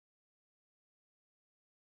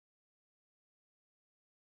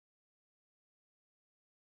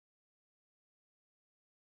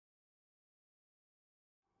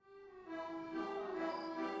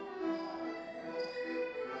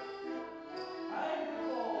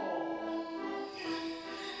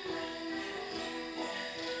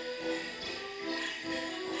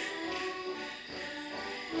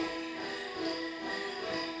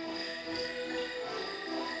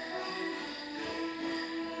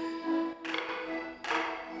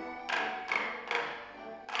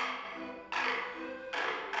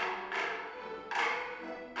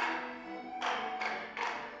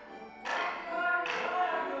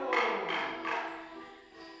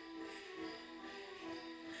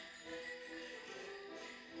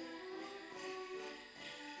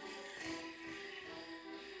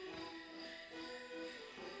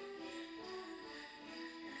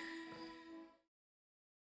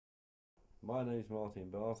My name's Martin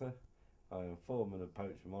Barter. I am foreman of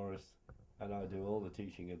Poacher Morris and I do all the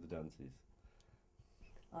teaching of the dances.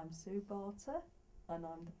 I'm Sue Barter and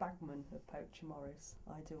I'm the bagman of Poacher Morris.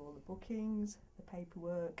 I do all the bookings, the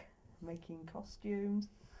paperwork, making costumes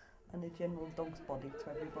and a general dog's body to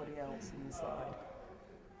everybody else inside.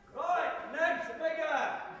 Right, next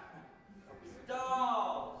figure!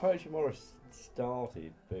 Start! Poacher Morris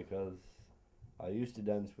started because I used to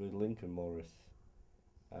dance with Lincoln Morris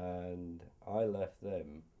and I left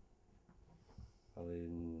them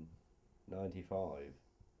in '95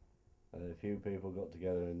 and a few people got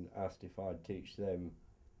together and asked if I'd teach them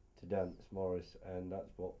to dance Morris, and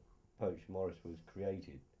that's what Poacher Morris was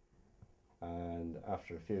created. And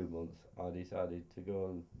after a few months I decided to go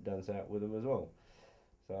and dance out with them as well.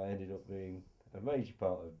 So I ended up being a major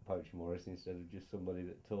part of Poacher Morris instead of just somebody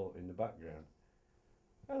that taught in the background.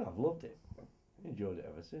 And I've loved it. Enjoyed it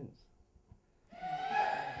ever since.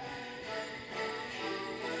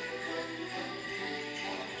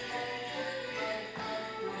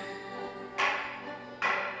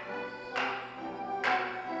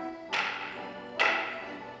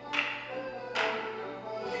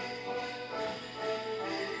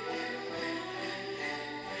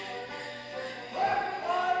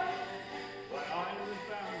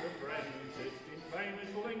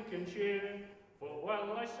 Lincolnshire, for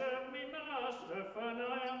well I served me master for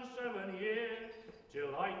nigh on 7 years,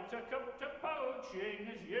 till I took up to poaching,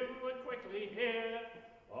 as you would quickly hear.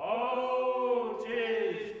 Oh,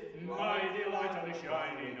 'tis my delight on a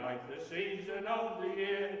shiny night, the season of the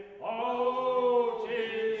year. Oh,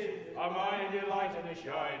 'tis my delight on a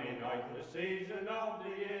shiny night, the season of the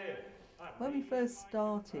year. When we first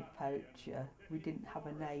started Poacher, we didn't have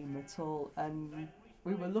a name at all, and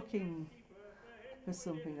we were looking for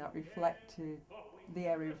something that reflected the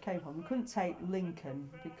area we came from. We couldn't take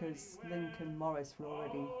Lincoln because Lincoln Morris were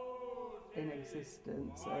already in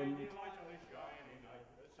existence, and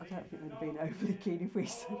I don't think they'd have been overly keen if we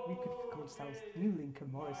said we could call ourselves New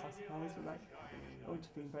Lincoln Morris, I suppose, but that wouldn't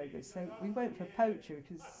have been very good. So we went for Poacher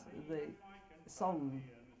because the song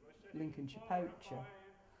Lincolnshire Poacher.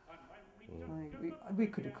 We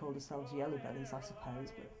could have called ourselves Yellow Bellies, I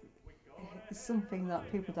suppose, but it's something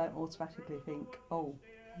that people don't automatically think, oh,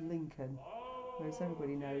 Lincoln, whereas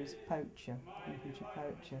everybody knows Poacher, Lincolnshire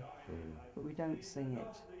Poacher, but we don't sing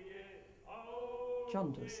it.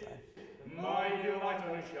 John does though. My delight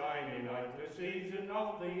on a shiny night, the season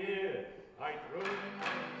of the year, I threw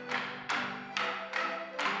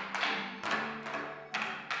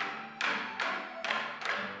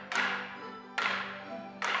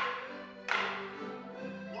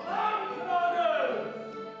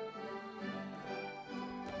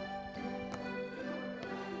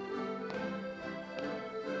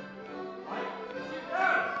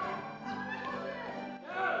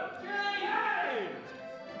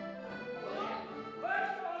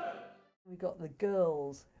We got the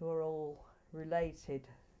girls who are all related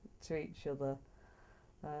to each other.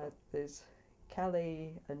 There's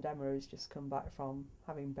Kelly and Emma, who's just come back from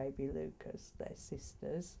having baby Lucas, they're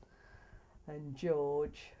sisters, and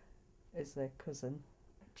George is their cousin.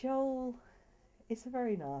 Joel is a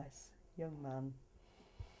very nice young man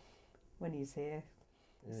when he's here.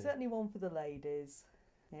 Yeah. Certainly one for the ladies.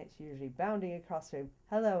 It's usually bounding across the room.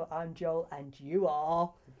 Hello, I'm Joel, and you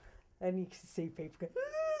are. And you can see people go,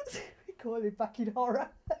 calling back in horror.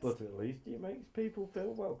 But at least he makes people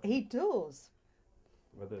feel welcome. He does.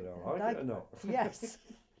 Whether they like it or not. Yes.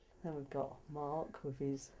 Then we've got Mark with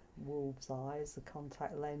his wolf's eyes, the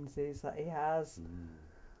contact lenses that he has.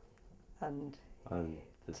 And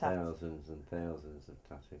the thousands and thousands of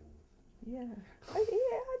tattoos. Yeah.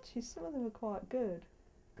 Yeah, actually some of them are quite good.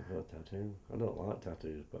 I've got a tattoo. I don't like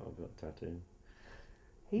tattoos, but I've got a tattoo.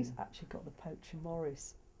 He's actually got the Poacher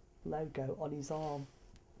Morris logo on his arm.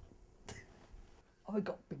 I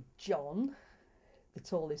got Big John, the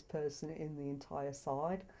tallest person in the entire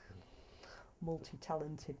side.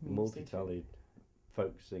 Multi-talented musician. Multi-talented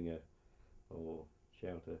folk singer or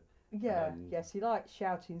shouter. Yeah, yes, he likes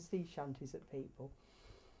shouting sea shanties at people.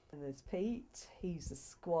 And there's Pete, he's the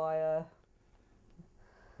squire.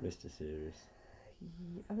 Mr. Serious.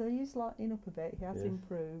 Yeah, he's lightening up a bit, he has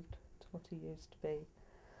improved to what he used to be.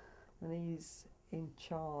 And he's in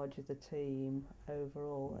charge of the team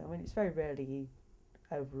overall. I mean, it's very rarely he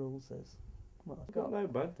overrules us. Well, I've got no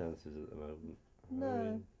bad dancers at the moment. No. I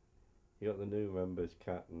mean, you got the new members,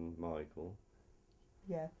 Kat and Michael.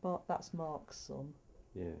 Yeah, that's Mark's son.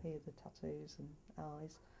 Yeah. He had the tattoos and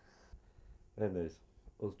eyes. Then there's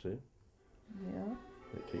us two. Yeah.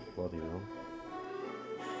 That keep plodding on.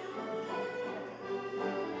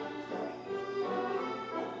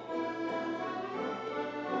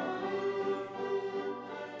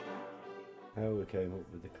 How we came up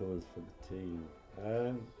with the colours for the team.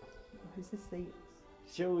 Is this the...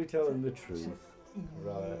 Shall we tell them the truth?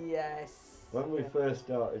 Right. Yes. When we first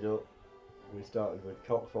started up, we started with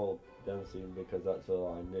cockfold dancing because that's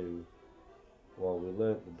all I knew. Well, we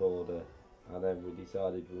learnt the border, and then we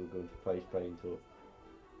decided we were going to face paint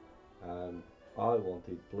up. And I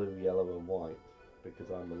wanted blue, yellow and white because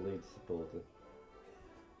I'm a Leeds supporter.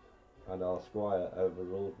 And our squire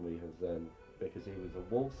overruled me then because he was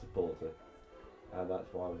a Wolves supporter, and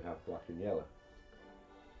that's why we have black and yellow.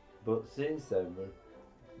 But since then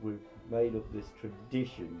we've made up this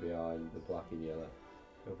tradition behind the black and yellow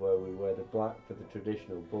of where we wear the black for the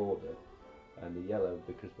traditional border and the yellow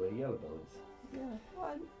because we're yellow bellies. Yeah,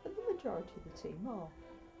 well, but the majority of the team are.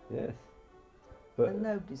 Yes. But and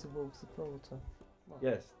nobody's a Wolves supporter. Well,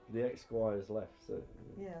 yes, the ex-squire's left, so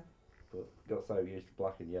yeah. But got so used to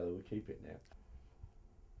black and yellow, we keep it now.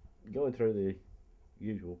 Going through the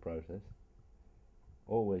usual process,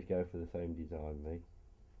 always go for the same design, me.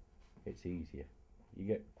 It's easier. You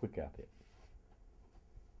get quick at it.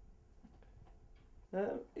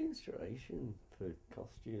 Inspiration for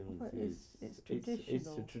costumes Well, is it's traditional.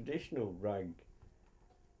 It's a traditional rag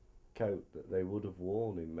coat that they would have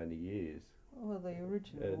worn in many years. Well, they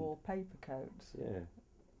originally wore paper coats. Yeah.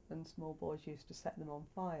 And small boys used to set them on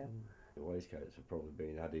fire. The waistcoats have probably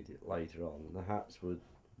been added later on. The hats would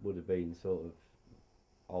have been sort of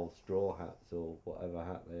old straw hats or whatever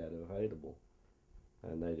hat they had available,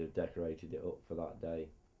 and they'd have decorated it up for that day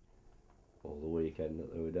or the weekend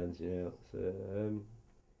that they were dancing out. So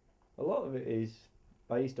a lot of it is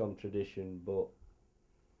based on tradition, but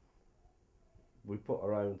we put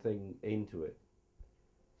our own thing into it.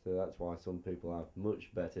 So that's why some people have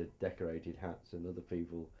much better decorated hats and other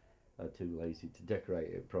people are too lazy to decorate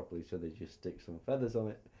it properly, so they just stick some feathers on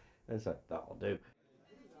it and say, that'll do.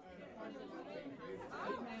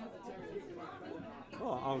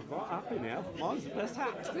 Oh, I'm quite happy now. Mine's the best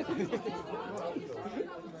hat.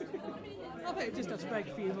 I think it just has to break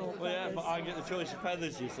a few more. Well, yeah, but I get the choice of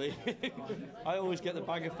feathers, you see. I always get the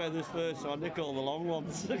bag of feathers first, so I nick all the long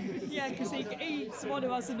ones. Yeah, because he's one who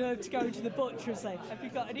has the nerve to go to the butcher and say, have you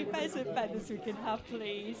got any pheasant feathers we can have,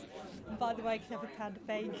 please? And by the way, can I have a pound of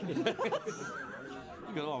bacon? You've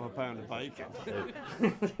got to have a pound of bacon.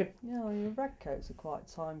 Yeah, well, your rag coats are quite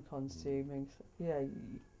time consuming. So, yeah,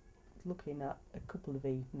 looking at a couple of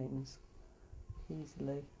evenings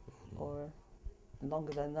easily, or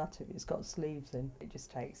longer than that if it's got sleeves in. It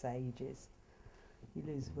just takes ages. You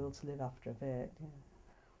lose the will to live after a bit. Yeah.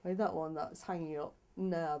 I mean, that one that's hanging up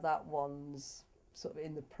now, that one's sort of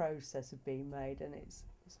in the process of being made, and it's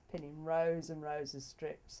pinning rows and rows of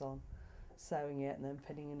strips on, sewing it and then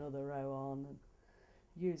pinning another row on, and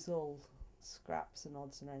use all scraps and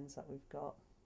odds and ends that we've got.